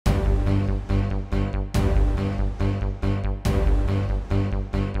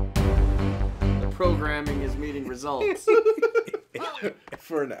programming is meeting results.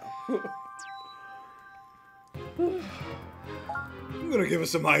 For now. I'm gonna give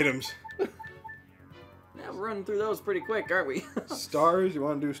us some items. Yeah, we're running through those pretty quick, aren't we? Stars? You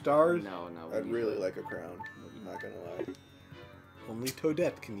want to do stars? No. I'd really like a crown. I'm not gonna lie. Only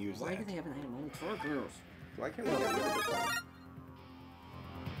Toadette can use Why that. do they have an item only for girls? Why can't we get rid of the crown?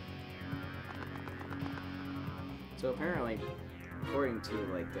 So apparently, according to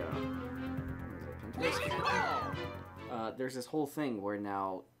like there's this whole thing where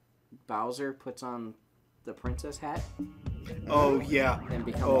now Bowser puts on the princess hat Oh, yeah. and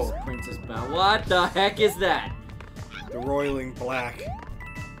becomes Princess Belle. What the heck is that? The roiling black.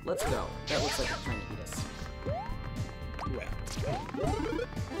 Let's go. That looks like it's trying to eat us. Five.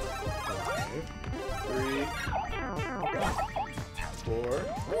 3, 4.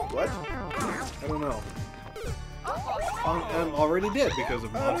 What? I don't know. I'm already dead because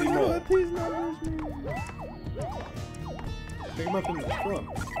of I Monty don't know Mole. what these numbers mean. Pick him up in the drum.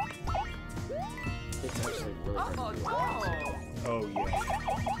 It's actually really hard to do. Oh, yeah.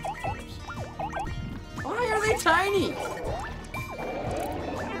 Why are they tiny?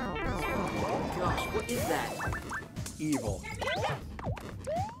 Gosh, what is that? Evil.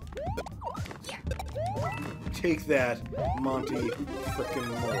 Take that, Monty frickin'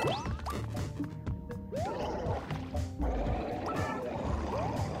 Mole.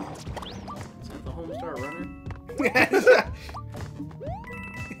 Is that the Homestar Runner?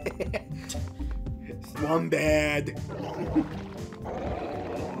 Wombat.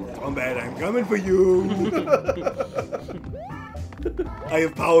 Wombat, I'm coming for you. I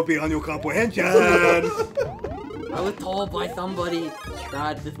have power beyond your comprehension. I was told by somebody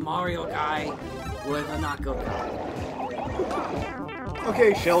that this Mario guy was a knockout guy.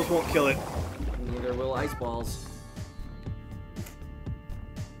 Okay, shells won't kill it. Neither will ice balls.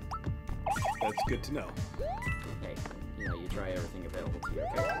 That's good to know. Hey, you try everything available to you,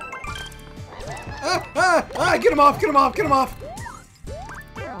 okay? Get him off, get him off, get him off.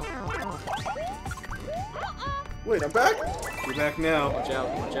 Wait, I'm back? You're back now. Watch out,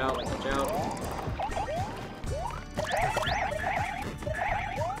 watch out, watch out.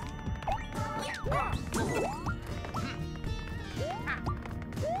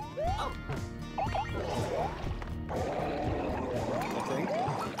 I think.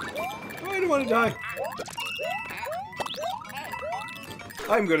 Oh, I don't want to die.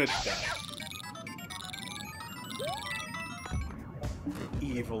 I'm gonna die.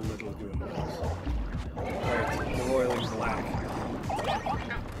 Evil little goons. Alright, the roiling black.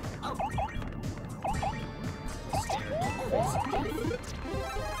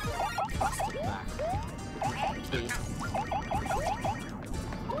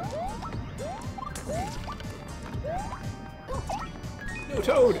 No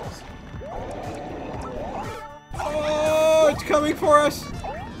Toad! Oh, it's coming for us!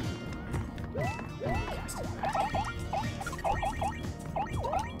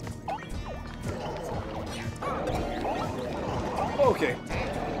 Okay.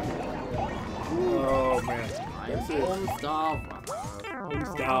 Oh man.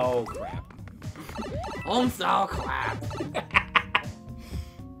 Oh crap. Homestar crap.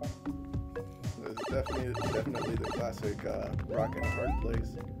 It's definitely the classic rock and a hard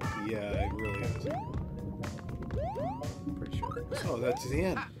place. Yeah, it really is. Pretty sure. Oh, that's the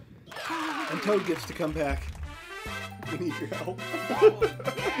end. And Toad gets to come back. We need your help.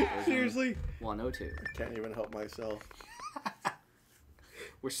 Seriously? 102. I can't even help myself.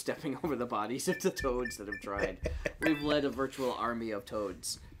 We're stepping over the bodies of the toads that have tried. We've led a virtual army of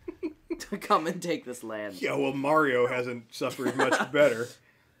toads to come and take this land. Yeah, well, Mario hasn't suffered much better.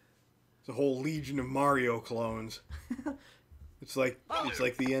 It's a whole legion of Mario clones. It's like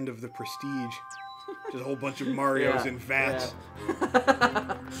the end of the Prestige. Just a whole bunch of Marios in vats.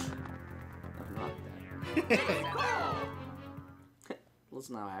 Yeah.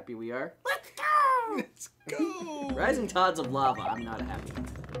 Listen how happy we are. Let's go! Let's go! Rising Tides of Lava, I'm not happy.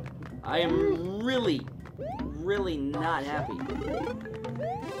 I am really, really not happy. I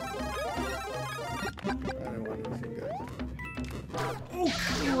don't want anything, guys. Oh,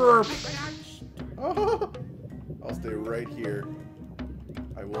 Oh, I'll stay right here.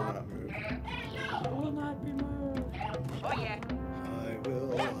 I will not move. I will not be moved. Oh yeah. I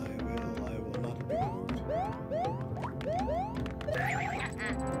will not be moved.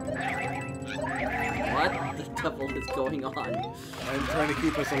 What the devil is going on? I'm trying to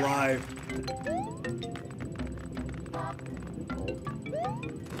keep us alive.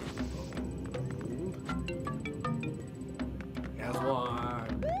 As one.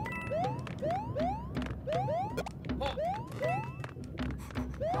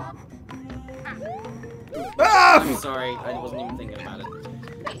 Sorry, I wasn't even thinking about it.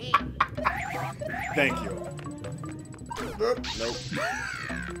 Thank you. Nope.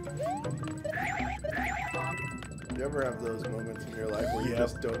 You ever have those moments in your life where you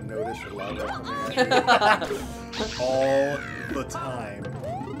just don't notice the lava coming at you? All the time.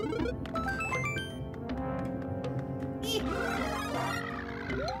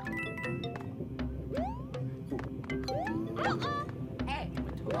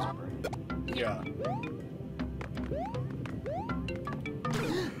 Yeah.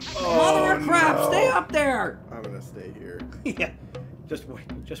 Mother of crap! Stay up there! I'm gonna stay here. Yeah. Just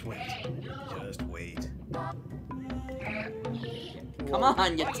wait. Just wait. Just wait. Come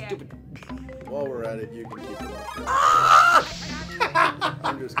on, you stupid. While we're at it, you can keep them up.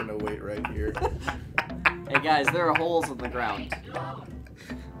 I'm just gonna wait right here. Hey guys, there are holes in the ground.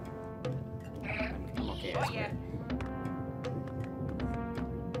 I'm okay, I swear.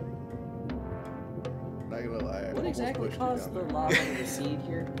 Not gonna lie. I What almost exactly pushed you caused down the there. lava to recede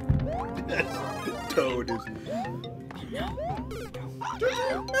here? Toad is.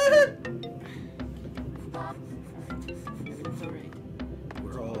 It's alright.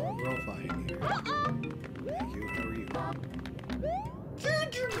 We're all fine here. Thank you. How are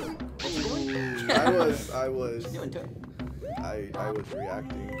you? I was Doing too. I was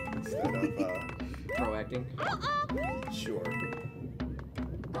reacting instead of Proacting. sure.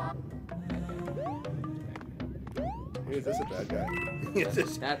 Hey, is this a bad guy? Is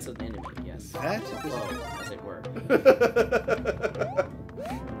this- That's an enemy, yes. That is Well, as it were. The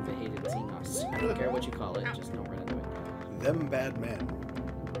hated Xenos. I don't care what you call it, just don't run into it. them bad men.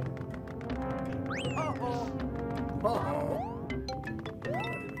 Uh-oh.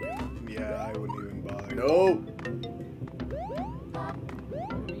 Yeah, I wouldn't even bother. No.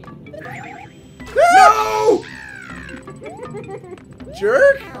 No!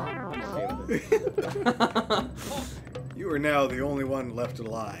 Jerk. Okay with it. You are now the only one left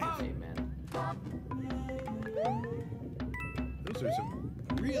alive. Amen. Those are some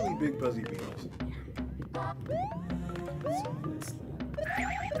really big Buzzy Beetles. So this.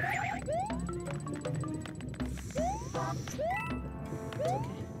 It's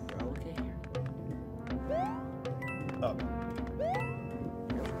okay. We're all okay here. Up.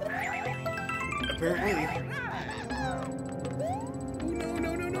 Apparently. Oh, no.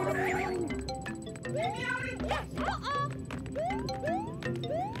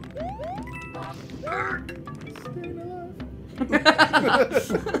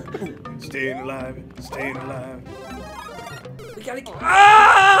 Staying alive. We gotta get.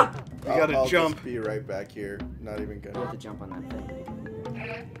 Ah! You gotta I'll jump. Just be right back here. Not even You have gonna. to jump on that thing.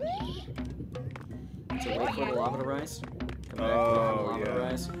 So wait for the lava to rise. Come back, wait for the lava to yeah.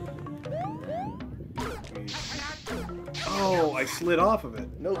 rise. Oh, I slid off of it.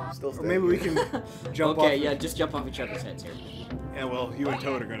 Nope, still Or staying. maybe we here. can jump off. Okay, yeah, just jump off each other's heads here. Yeah, well, you and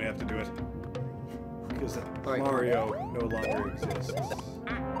Toad are gonna have to do it. Because Alright, Mario no longer exists.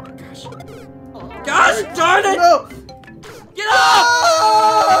 Gosh. Gosh darn it! No! Get up!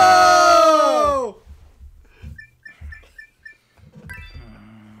 Oh!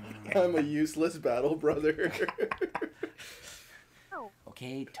 I'm a useless battle brother.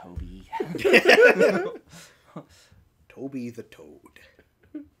 Okay, Toby. Toby the Toad.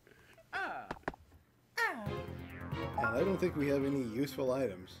 And I don't think we have any useful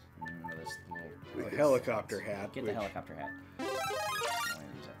items. This A helicopter hat. Get the helicopter hat. I don't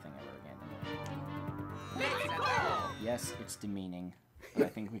use that thing ever again. Yes, it's demeaning, but I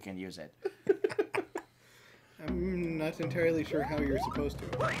think we can use it. I'm not entirely sure how you're supposed to.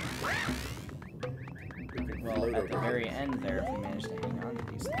 Well, at the very end there, if we manage to hang on to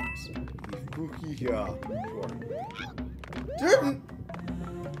these things. Yeah, sure.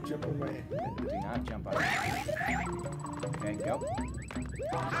 Jump on my head. Do not jump on it. Okay, go.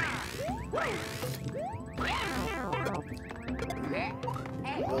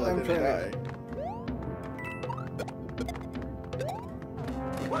 Well, I'm trying die.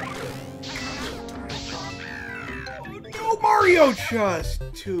 No, Mario just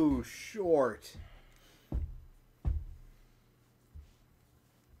too short.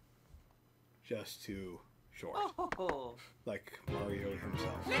 Just too short. Like Mario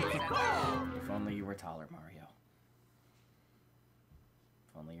himself. If only you were taller, Mario.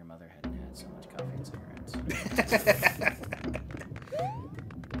 If only your mother hadn't had so much coffee and cigarettes.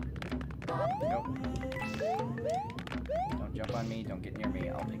 Nope. Don't jump on me, don't get near me,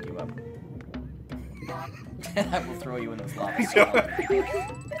 I'll pick you up. I will throw you in this lava swamp.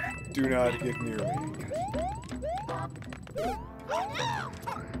 Do not get near me.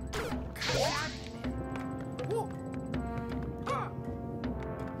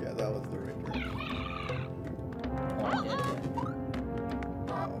 Yeah, that was the right direction.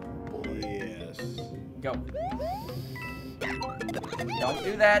 Don't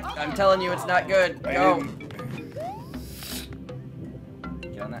do that. I'm telling you, it's not good. Go.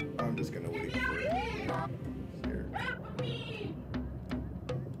 Get on that. I'm just gonna wait for it. Here.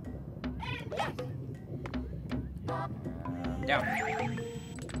 Down.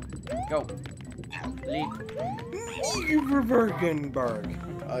 Go. Leap. Bergenberg.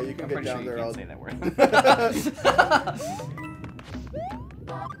 You can I'm get pretty down sure there. you I'll can't say that word.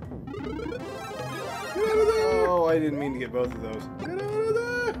 Oh, I didn't mean to get both of those. Get out of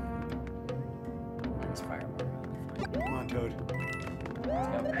there! It's fire. Come on, Toad.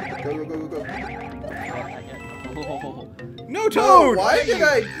 Let's Go, go, go, go, go. go. No, Toad! No, why did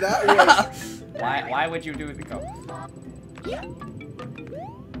I? That was. Why would you do the go?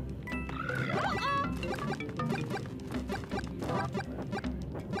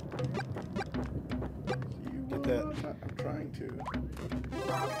 Get that. I'm trying to.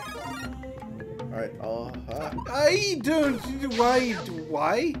 Alright, I don't.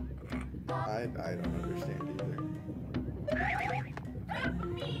 Why? I don't understand either.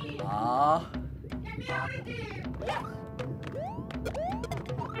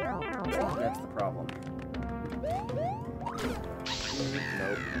 That's the problem.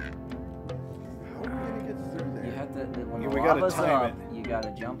 Nope. How are we gonna get through there? You have to. When Yeah, the we gotta lava's time up, it. you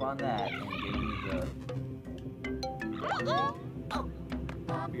gotta jump on that and give me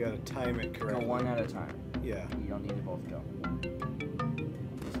We gotta time it the. correctly. Go one at a time. Yeah. You don't need to both go.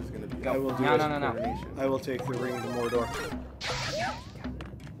 This is gonna be. I will do No, it. no, no, no. coordination. I will take the ring to Mordor.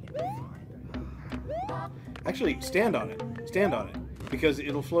 Actually, stand on it. Stand on it. Because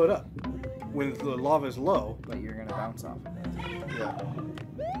it'll float up. When the lava's low. But you're gonna bounce off of it. Yeah.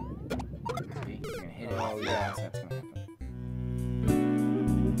 See? You're gonna hit it. Oh, yeah. That's gonna happen.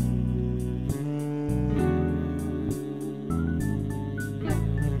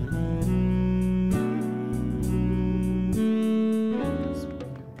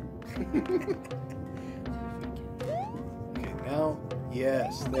 Okay, now,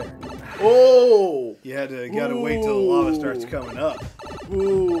 yes, there. Oh! You gotta wait till the lava starts coming up.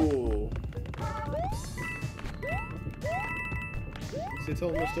 Ooh. It's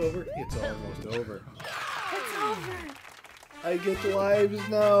almost over. It's almost over. It's over. I get lives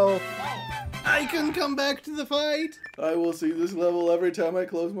now. I can come back to the fight. I will see this level every time I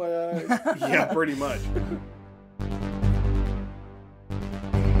close my eyes. Yeah, pretty much.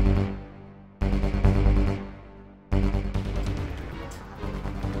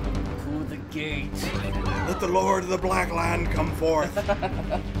 To the gate. Let the Lord of the Black Land come forth.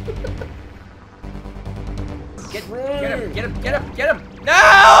 Get him! Get him! Get him! Get him! No!